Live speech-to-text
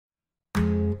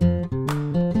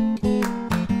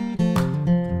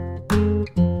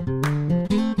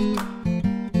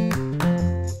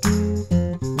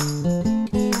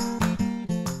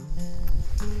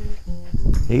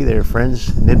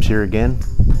friends, Nibs here again.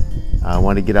 I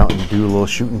want to get out and do a little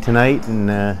shooting tonight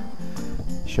and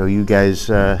show you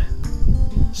guys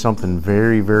something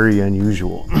very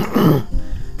unusual.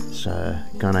 It's a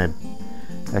gun I've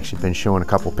actually been showing a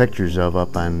couple pictures of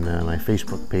up on my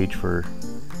Facebook page for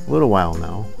a little while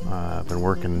now. I've been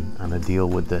working on a deal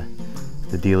with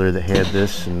the dealer that had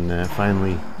this, and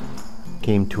finally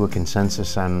came to a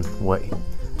consensus on what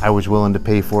I was willing to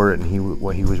pay for it and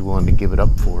what he was willing to give it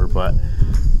up for. But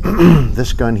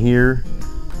this gun here,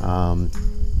 well,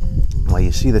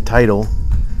 you see the title.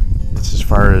 It's as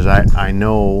far as I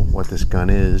know what this gun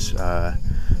is. There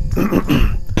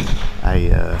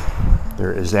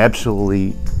is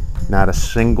absolutely not a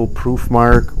single proof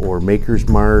mark or maker's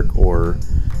mark or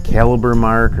caliber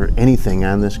mark or anything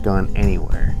on this gun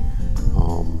anywhere.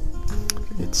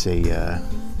 It's a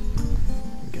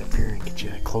get up here and get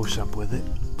you a close up with it.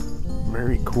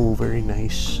 Very cool, very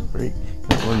nice, very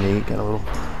ornate. Got a little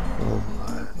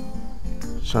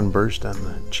sunburst on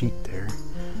the cheek there.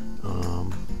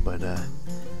 But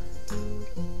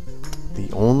the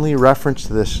only reference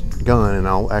to this gun, and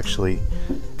I'll actually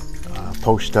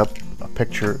post up a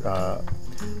picture.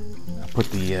 Put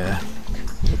the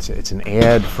it's an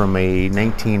ad from a I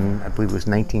believe it was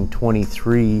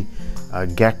 1923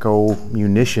 Gecko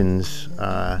munitions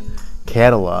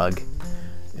catalog,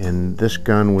 and this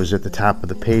gun was at the top of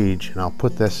the page. And I'll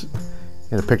put this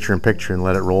in a picture-in-picture and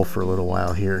let it roll for a little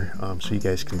while here, so you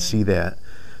guys can see that.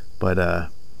 But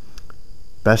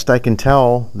best I can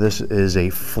tell, this is a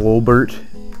Flobert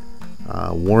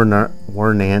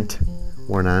Warnant.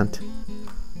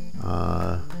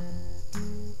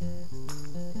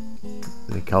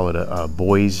 They call it a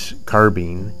boy's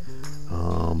carbine,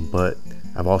 but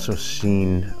I've also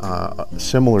seen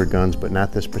similar guns, but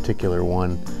not this particular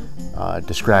one,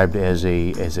 described as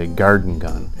a garden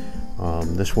gun.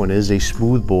 This one is a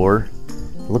smooth bore.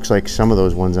 It looks like some of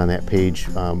those ones on that page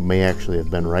may actually have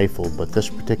been rifled, but this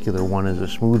particular one is a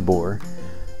smooth bore,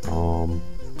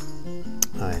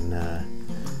 and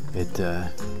it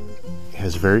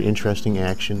has very interesting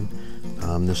action.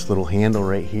 This little handle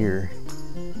right here,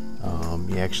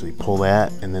 you actually pull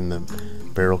that, and then the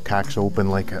barrel cocks open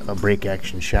like a break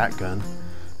action shotgun.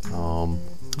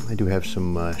 I do have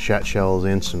some shot shells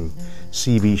and some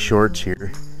CB shorts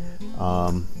here.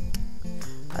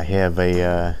 I have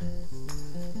a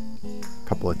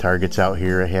couple of targets out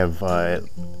here. I have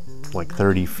like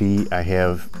 30 feet. I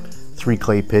have 3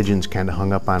 clay pigeons kind of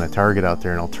hung up on a target out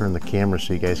there, and I'll turn the camera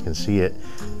so you guys can see it.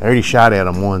 I already shot at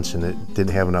them once and it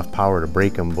didn't have enough power to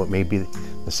break them, but maybe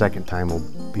the second time will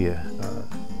be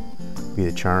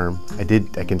the charm.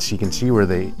 You can see where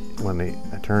when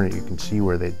I turn it, you can see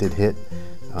where they did hit.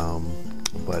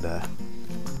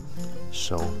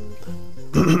 So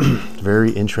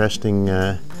very interesting,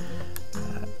 and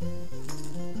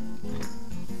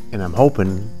I'm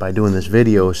hoping by doing this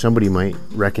video somebody might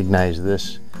recognize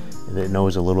this that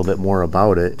knows a little bit more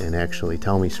about it and actually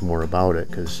tell me some more about it,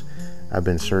 because I've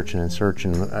been searching and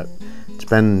searching. It's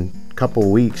been a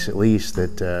couple weeks at least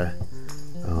that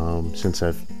since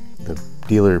the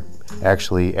dealer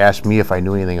actually asked me if I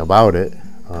knew anything about it,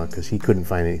 because he couldn't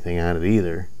find anything on it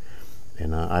either,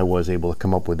 and I was able to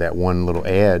come up with that one little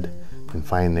ad and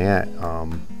find that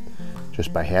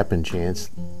just by happen chance,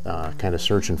 kind of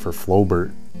searching for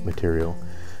Flobert material.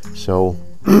 So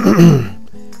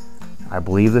I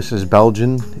believe this is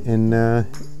Belgian in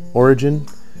origin,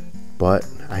 but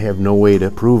I have no way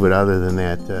to prove it other than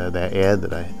that ad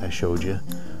that I showed you.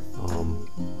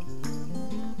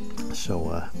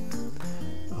 So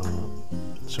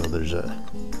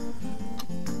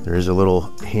there is a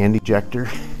little hand ejector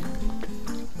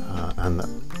on the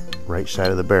right side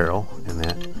of the barrel, and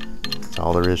that's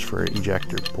all there is for an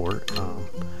ejector port.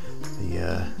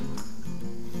 The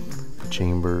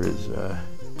chamber is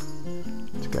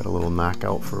it's got a little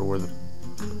knockout for where the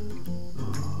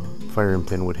firing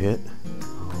pin would hit.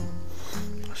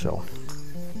 So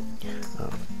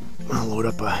I'll load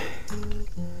up a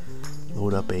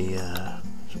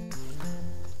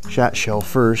shot shell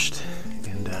first,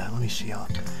 and let me see. I'll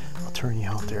turn you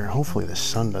out there. Hopefully the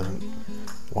sun doesn't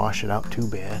wash it out too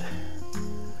bad.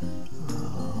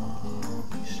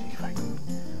 Let me see if I can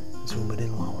zoom it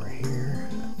in while we're here.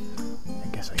 I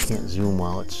guess I can't zoom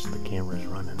while the camera's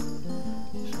running.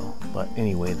 So, but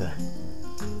anyway,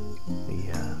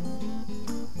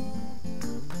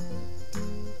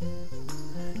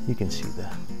 you can see the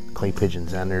clay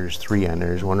pigeons on there. There's 3 on there.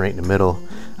 There's one right in the middle.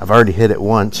 I've already hit it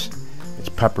once. It's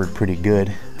peppered pretty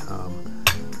good,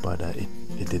 but it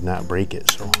did not break it.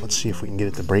 So let's see if we can get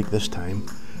it to break this time.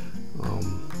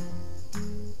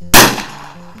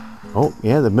 Oh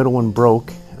yeah, the middle one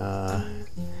broke.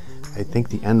 I I think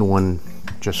the end one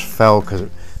just fell because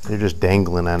they're just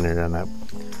dangling on there on that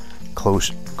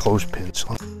clothespin.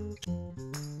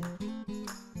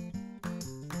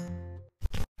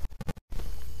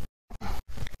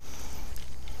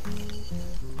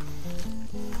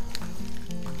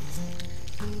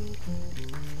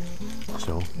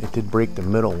 So it did break the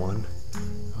middle one.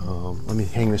 Let me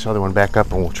hang this other one back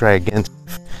up and we'll try again.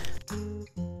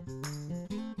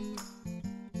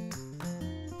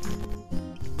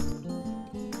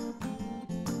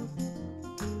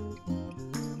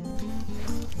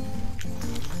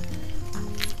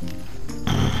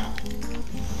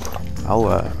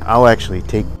 I'll actually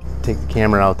take the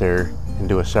camera out there and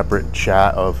do a separate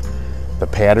shot of the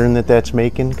pattern that's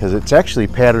making, because it's actually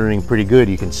patterning pretty good.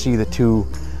 You can see the two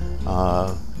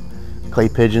clay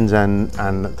pigeons on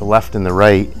the left and the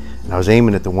right, and I was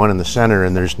aiming at the one in the center,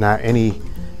 and there's not any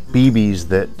BBs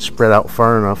that spread out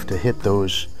far enough to hit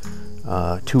those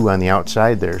two on the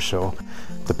outside there. So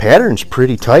the pattern's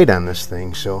pretty tight on this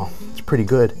thing, so it's pretty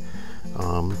good.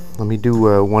 Let me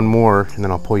do one more and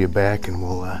then I'll pull you back, and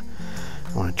we'll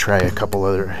I want to try a couple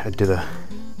other.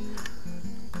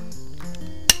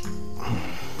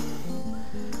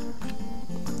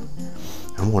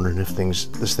 I'm wondering if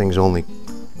this thing's only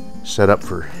set up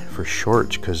for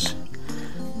shorts, because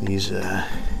these this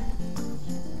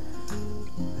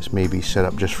may be set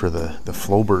up just for the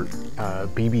Flobert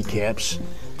BB caps.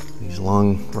 These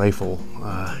long rifle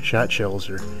shot shells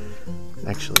are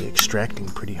actually extracting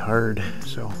pretty hard,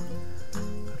 so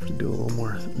I have to do a little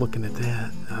more looking at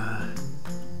that.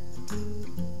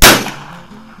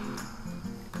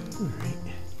 Alright,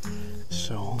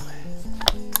 so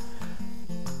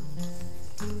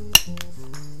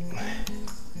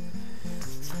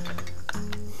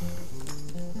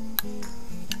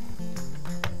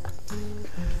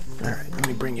alright, let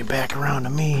me bring you back around to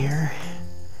me here.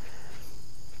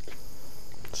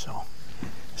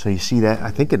 So you see that?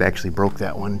 I think it actually broke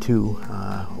that one too,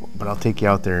 but I'll take you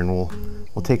out there and we'll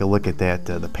take a look at that,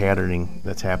 the patterning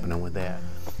that's happening with that.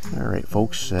 All right,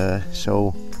 folks.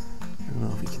 So I don't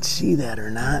know if you can see that or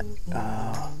not.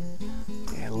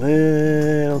 Yeah,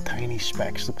 little tiny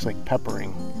specks. Looks like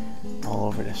peppering all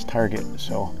over this target.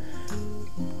 So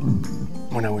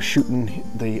when I was shooting,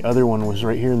 the other one was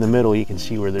right here in the middle. You can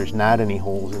see where there's not any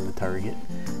holes in the target,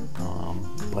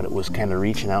 but it was kind of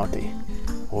reaching out to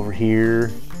over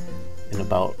here and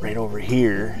about right over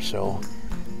here. So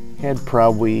had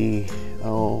probably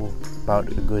about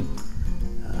a good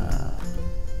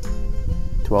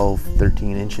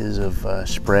 12-13 inches of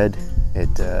spread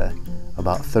at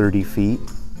about 30 feet,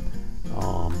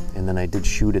 and then I did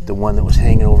shoot at the one that was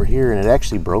hanging over here, and it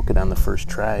actually broke it on the first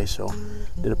try, so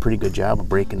did a pretty good job of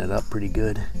breaking it up pretty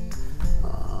good.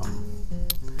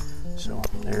 So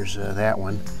there's that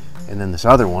one, and then this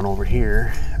other one over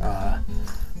here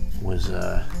was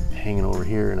hanging over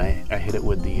here, and I hit it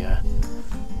with the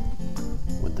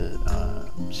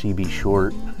CB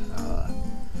short.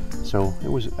 So it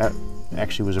was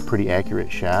actually was a pretty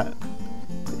accurate shot.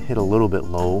 It hit a little bit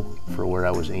low for where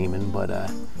I was aiming, but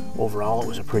overall it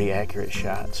was a pretty accurate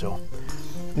shot. So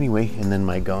anyway, and then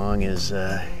my gong is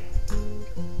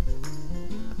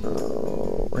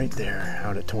right there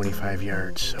out at 25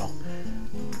 yards. So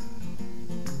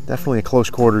definitely a close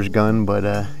quarters gun, but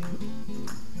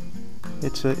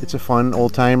it's a fun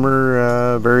old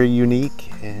timer, very unique,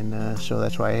 and so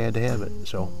that's why I had to have it.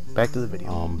 So back to the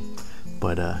video.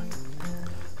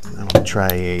 I'm gonna try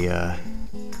a.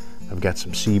 I've got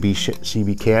some CB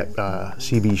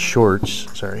shorts.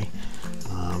 Sorry,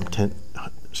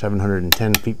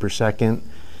 710 feet per second,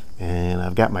 and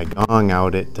I've got my gong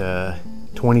out at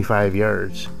 25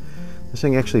 yards. This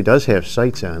thing actually does have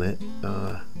sights on it,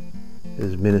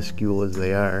 as minuscule as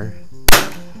they are.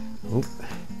 Oop.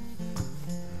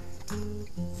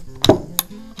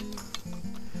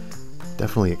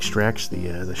 Definitely extracts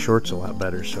the shorts a lot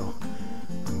better, so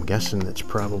I'm guessing it's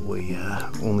probably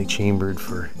only chambered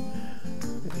for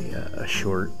a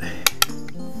short.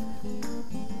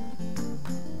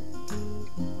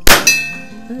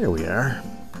 There we are.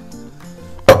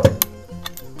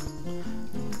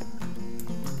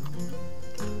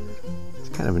 It's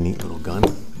kind of a neat little gun.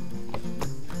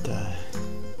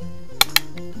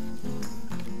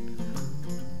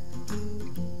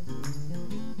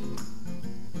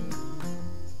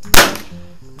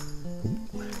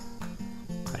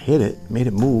 Hit it, made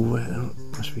it move.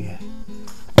 Must be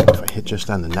if I hit just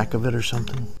on the neck of it or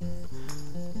something.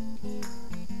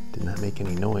 Did not make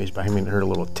any noise, but I mean, heard a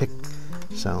little tick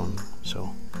sound. So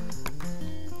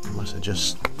I must have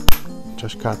just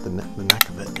caught the neck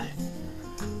of it.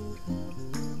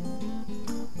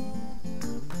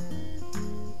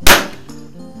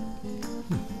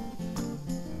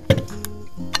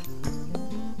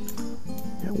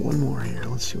 Got one more here.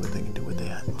 Let's see what they can do with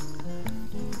that.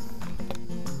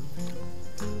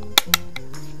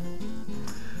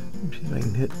 Let's see if I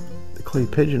can hit the clay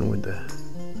pigeon with the...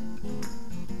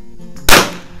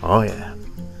 Oh yeah,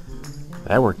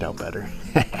 that worked out better.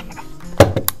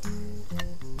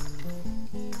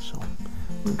 So,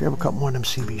 let me grab a couple more of them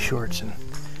CB shorts and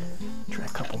try a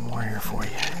couple more here for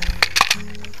you.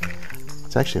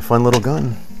 It's actually a fun little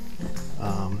gun.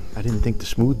 I didn't think the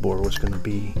smoothbore was going to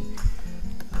be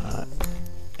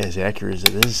as accurate as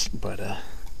it is, but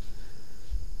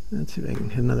let's see if I can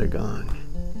hit another gong.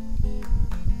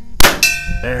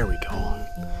 There we go.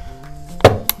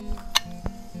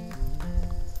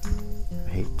 I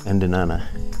hate ending on a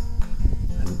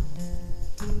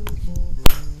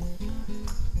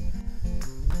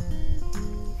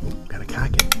gotta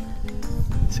cock it.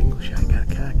 Single shot, gotta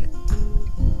cock it.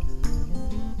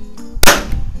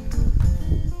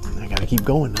 I gotta keep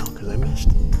going now because I missed.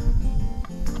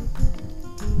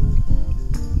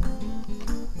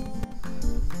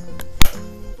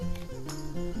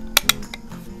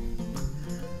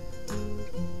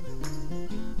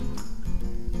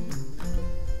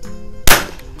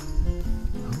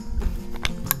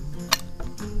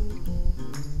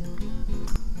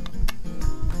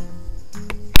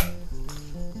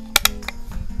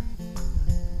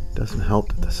 Doesn't help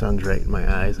that the sun's right in my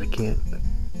eyes. I can't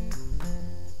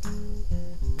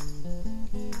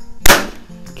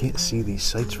see these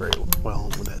sights very well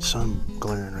with that sun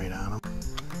glaring right on them.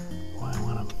 Well, I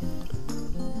want to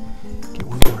get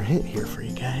one more hit here for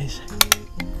you guys.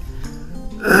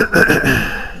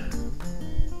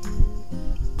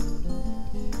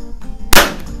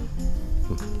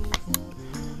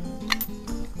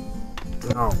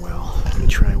 Oh well, let me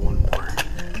try one more.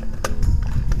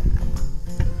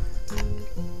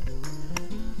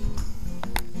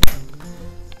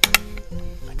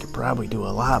 Probably do a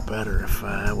lot better if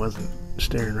I wasn't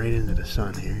staring right into the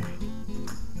sun here.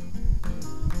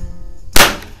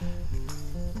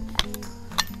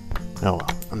 Oh well,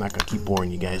 I'm not gonna keep boring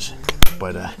you guys,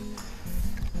 but I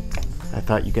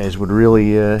thought you guys would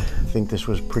really think this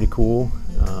was pretty cool.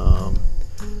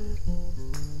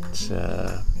 It's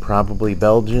probably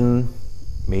Belgian,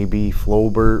 maybe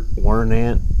Flobert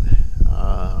Warnant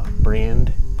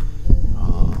brand.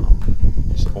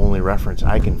 It's the only reference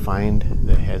I can find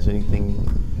that has anything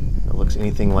that looks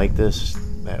anything like this.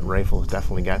 That rifle has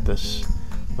definitely got this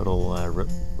little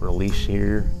release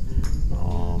here,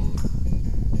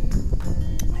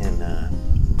 and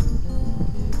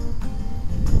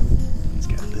it's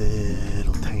got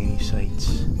little tiny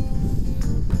sights,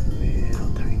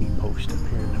 little tiny post up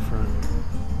here in the front.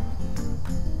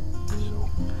 So,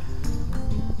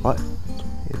 but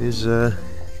it is, you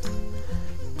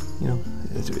know,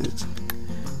 it's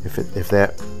if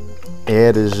that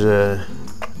ad is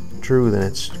true, then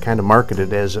it's kind of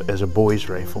marketed as a boy's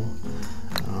rifle.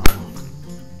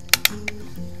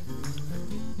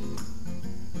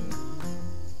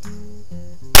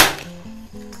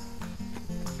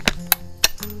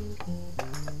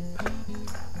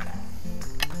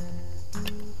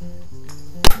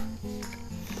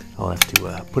 I'll have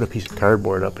to put a piece of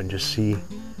cardboard up and just see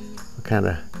what kind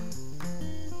of...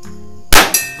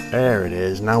 There it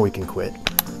is. Now we can quit.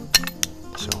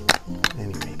 So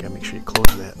anyway, you gotta make sure you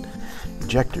close that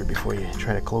ejector before you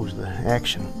try to close the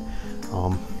action.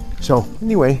 So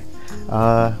anyway,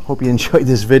 hope you enjoyed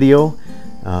this video.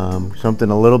 Something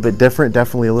a little bit different,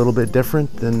 definitely a little bit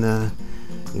different than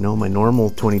you know, my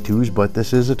normal 22s, but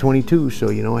this is a 22, so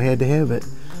you know I had to have it.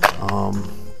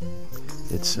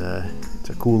 It's a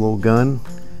cool little gun.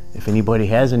 If anybody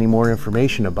has any more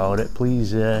information about it,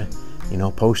 please you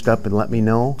know, post up and let me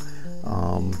know.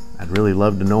 I'd really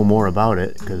love to know more about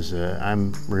it, because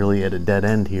I'm really at a dead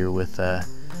end here with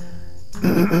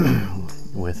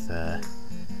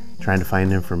trying to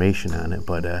find information on it.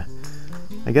 But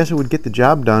I guess it would get the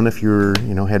job done if you're,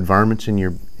 you know, had varmints in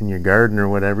your garden or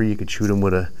whatever. You could shoot them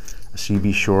with a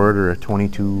CB short or a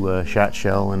 22 shot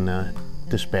shell and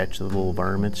dispatch the little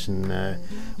varmints, and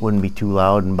wouldn't be too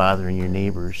loud and bothering your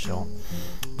neighbors. So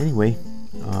anyway,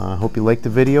 hope you liked the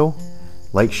video.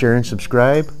 Like, share, and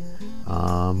subscribe.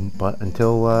 But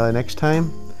until next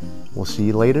time, we'll see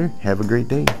you later. Have a great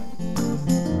day.